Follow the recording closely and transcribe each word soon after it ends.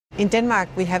In Denmark,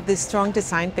 we have this strong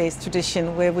design-based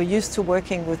tradition where we're used to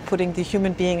working with putting the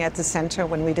human being at the center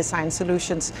when we design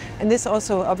solutions. And this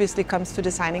also obviously comes to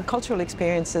designing cultural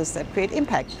experiences that create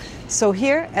impact. So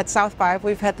here at South by,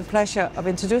 we've had the pleasure of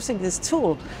introducing this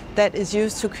tool that is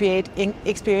used to create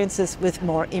experiences with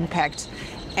more impact.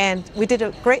 And we did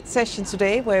a great session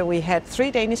today where we had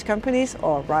 3 Danish companies,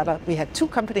 or rather we had 2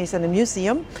 companies and a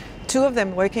museum, 2 of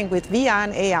them working with VR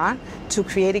and AR to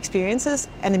create experiences,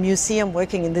 and a museum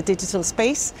working in the digital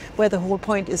space where the whole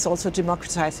point is also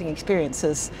democratizing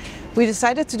experiences. We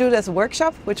decided to do it as a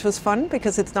workshop, which was fun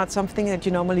because it's not something that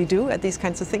you normally do at these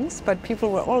kinds of things, but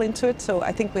people were all into it, so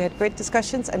I think we had great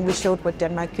discussions and we showed what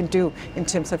Denmark can do in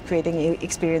terms of creating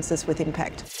experiences with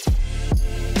impact.